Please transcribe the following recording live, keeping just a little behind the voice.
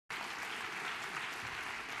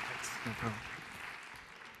No problem.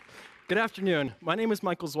 Good afternoon. My name is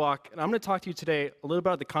Michael Zwach, and I'm going to talk to you today a little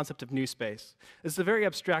about the concept of NewSpace. This is a very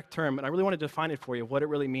abstract term, and I really want to define it for you, what it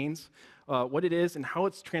really means, what it is, and how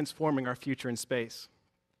it's transforming our future in space.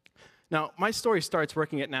 Now, my story starts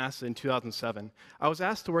working at NASA in 2007. I was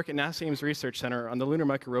asked to work at NASA Ames Research Center on the Lunar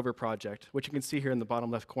Micro Rover project, which you can see here in the bottom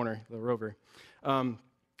left corner, the rover,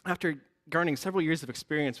 after garnering several years of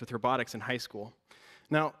experience with robotics in high school.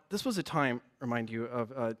 Now, this was a time, remind you, of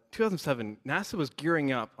 2007. NASA was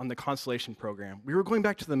gearing up on the Constellation program. We were going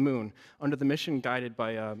back to the moon under the mission guided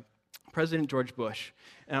by President George Bush.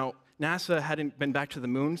 Now, NASA hadn't been back to the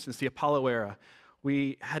moon since the Apollo era.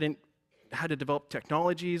 We hadn't had to develop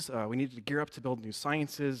technologies. We needed to gear up to build new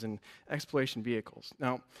sciences and exploration vehicles.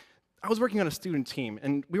 Now, I was working on a student team,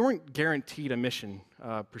 and we weren't guaranteed a mission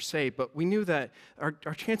per se, but we knew that our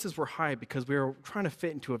chances were high because we were trying to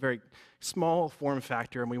fit into a very small form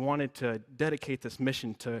factor, and we wanted to dedicate this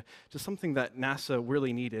mission to something that NASA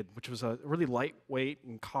really needed, which was a really lightweight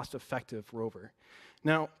and cost-effective rover.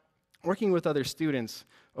 Now, working with other students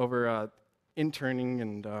over interning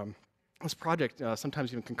and this project,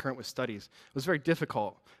 sometimes even concurrent with studies, was very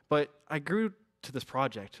difficult, but I grew to this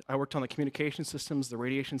project. I worked on the communication systems, the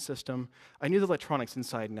radiation system. I knew the electronics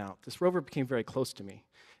inside and out. This rover became very close to me.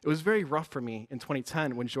 It was very rough for me in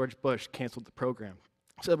 2010 when George Bush canceled the program.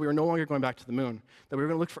 Said we were no longer going back to the moon, that we were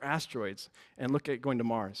going to look for asteroids and look at going to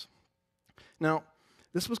Mars. Now,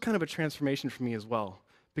 this was kind of a transformation for me as well,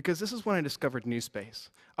 because this is when I discovered NewSpace.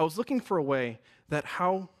 I was looking for a way that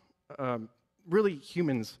how really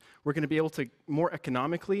humans were going to be able to more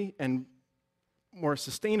economically and more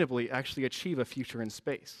sustainably actually achieve a future in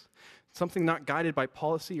space, something not guided by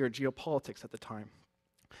policy or geopolitics at the time.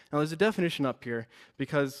 Now, there's a definition up here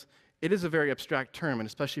because it is a very abstract term, and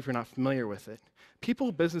especially if you're not familiar with it.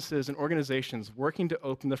 People, businesses, and organizations working to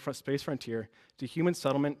open the space frontier to human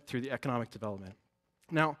settlement through the economic development.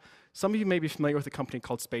 Now, some of you may be familiar with a company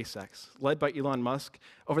called SpaceX, led by Elon Musk.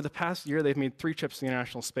 Over the past year, they've made 3 trips to the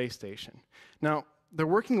International Space Station. Now, they're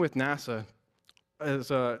working with NASA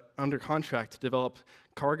as under contract to develop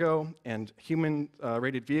cargo and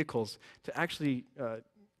human-rated vehicles to actually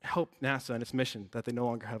help NASA in its mission that they no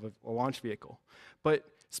longer have a launch vehicle. But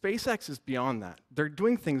SpaceX is beyond that. They're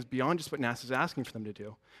doing things beyond just what NASA is asking for them to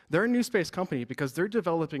do. They're a new space company because they're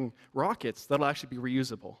developing rockets that'll actually be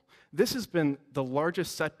reusable. This has been the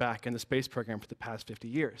largest setback in the space program for the past 50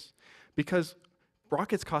 years because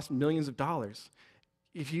rockets cost millions of dollars.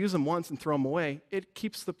 If you use them once and throw them away, it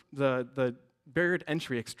keeps the barrier to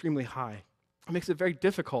entry extremely high. It makes it very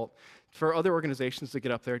difficult for other organizations to get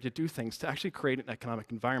up there to do things, to actually create an economic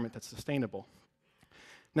environment that's sustainable.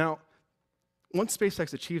 Now, once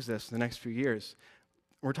SpaceX achieves this in the next few years,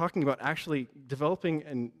 we're talking about actually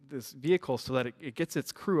developing this vehicle so that it gets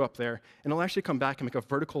its crew up there, and it'll actually come back and make a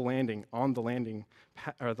vertical landing on the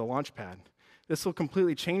the launch pad. This will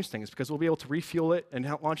completely change things because we'll be able to refuel it and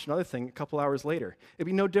launch another thing a couple hours later. It'd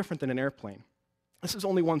be no different than an airplane. This is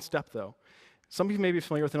only one step, though. Some of you may be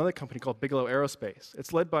familiar with another company called Bigelow Aerospace.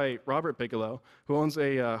 It's led by Robert Bigelow, who owns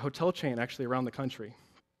a hotel chain actually around the country.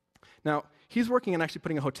 Now, he's working on actually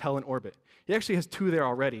putting a hotel in orbit. He actually has 2 there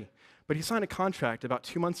already, but he signed a contract about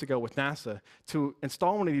 2 months ago with NASA to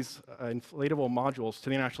install one of these inflatable modules to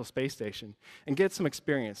the International Space Station and get some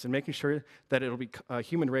experience in making sure that it'll be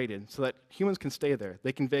human-rated so that humans can stay there,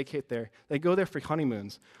 they can vacate there, they go there for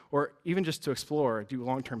honeymoons, or even just to explore or do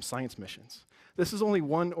long-term science missions. This is only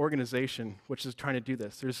one organization which is trying to do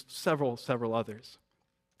this. There's several others.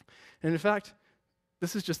 And in fact,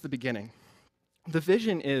 this is just the beginning. The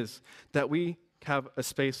vision is that we have a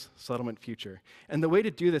space settlement future. And the way to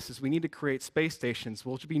do this is we need to create space stations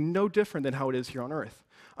which will be no different than how it is here on Earth.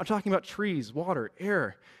 I'm talking about trees, water,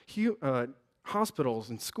 air, hospitals,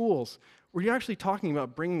 and schools. We're actually talking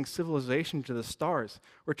about bringing civilization to the stars.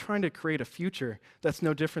 We're trying to create a future that's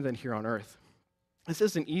no different than here on Earth. This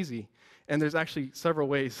isn't easy, and there's actually several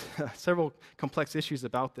ways, several complex issues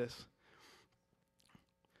about this.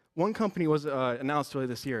 One company was announced earlier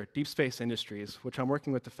this year, Deep Space Industries, which I'm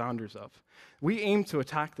working with the founders of. We aim to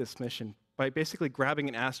attack this mission by basically grabbing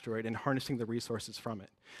an asteroid and harnessing the resources from it.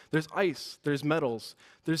 There's ice, there's metals,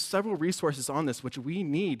 there's several resources on this which we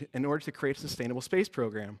need in order to create a sustainable space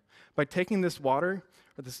program. By taking this water,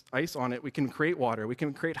 or this ice on it, we can create water, we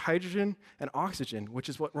can create hydrogen and oxygen, which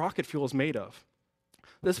is what rocket fuel is made of.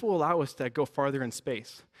 This will allow us to go farther in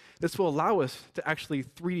space. This will allow us to actually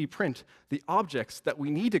 3D print the objects that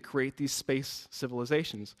we need to create these space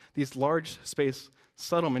civilizations, these large space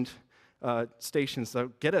settlement stations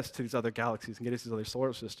that get us to these other galaxies and get us to these other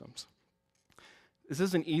solar systems. This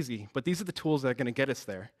isn't easy, but these are the tools that are going to get us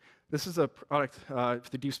there. This is a product for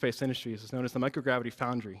the Deep Space Industries. It's known as the Microgravity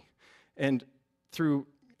Foundry. And through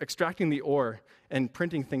extracting the ore and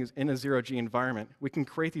printing things in a zero-G environment, we can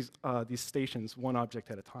create these stations one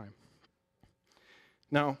object at a time.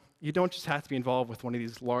 Now, you don't just have to be involved with one of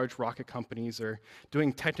these large rocket companies or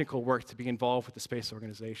doing technical work to be involved with the space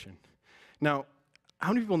organization. Now, how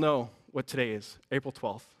many people know what today is, April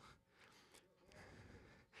 12th?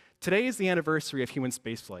 Today is the anniversary of human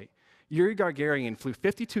spaceflight. Yuri Gagarin flew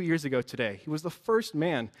 52 years ago today. He was the first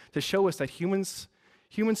man to show us that human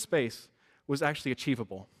space was actually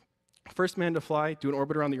achievable. First man to fly, do an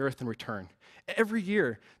orbit around the Earth, and return. Every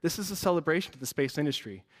year, this is a celebration to the space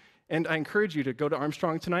industry. And I encourage you to go to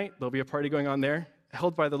Armstrong tonight. There'll be a party going on there,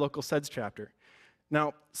 held by the local SEDS chapter.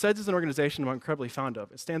 Now, SEDS is an organization I'm incredibly fond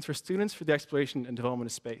of. It stands for Students for the Exploration and Development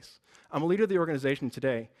of Space. I'm a leader of the organization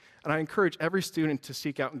today, and I encourage every student to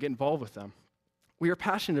seek out and get involved with them. We are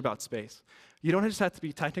passionate about space. You don't just have to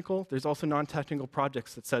be technical. There's also non-technical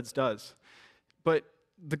projects that SEDS does. But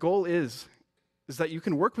the goal is that you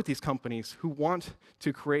can work with these companies who want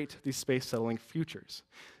to create these space settling futures.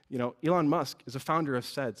 You know, Elon Musk is a founder of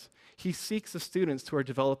SEDS. He seeks the students who are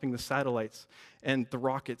developing the satellites and the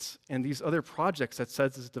rockets and these other projects that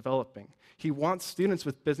SEDS is developing. He wants students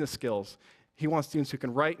with business skills. He wants students who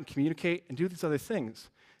can write and communicate and do these other things.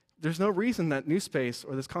 There's no reason that NewSpace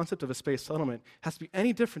or this concept of a space settlement has to be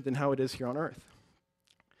any different than how it is here on Earth.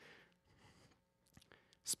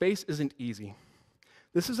 Space isn't easy.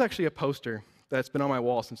 This is actually a poster that's been on my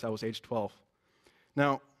wall since I was age 12.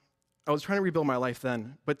 Now, I was trying to rebuild my life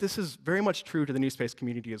then, but this is very much true to the NewSpace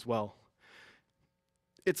community as well.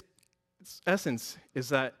 Its essence is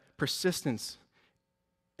that persistence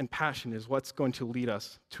and passion is what's going to lead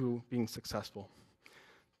us to being successful.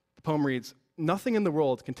 The poem reads, "Nothing in the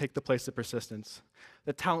world can take the place of persistence.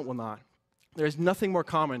 That talent will not. There is nothing more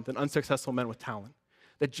common than unsuccessful men with talent.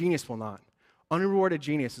 That genius will not. Unrewarded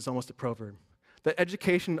genius is almost a proverb. That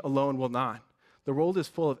education alone will not. The world is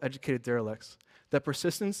full of educated derelicts. That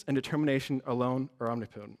persistence and determination alone are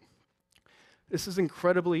omnipotent." This is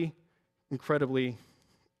incredibly, incredibly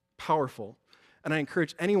powerful. And I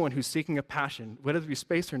encourage anyone who's seeking a passion, whether it be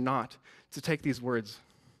space or not, to take these words.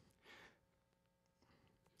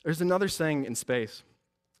 There's another saying in space,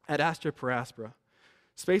 ad astra per aspera.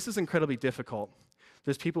 Space is incredibly difficult.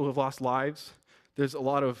 There's people who have lost lives. There's a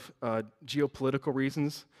lot of geopolitical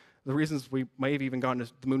reasons. The reasons we might have even gotten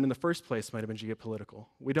to the moon in the first place might have been geopolitical.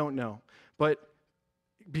 We don't know. But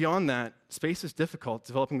beyond that, space is difficult,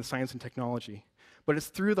 developing the science and technology. But it's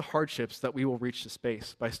through the hardships that we will reach the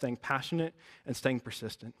space, by staying passionate and staying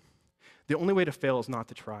persistent. The only way to fail is not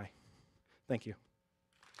to try. Thank you.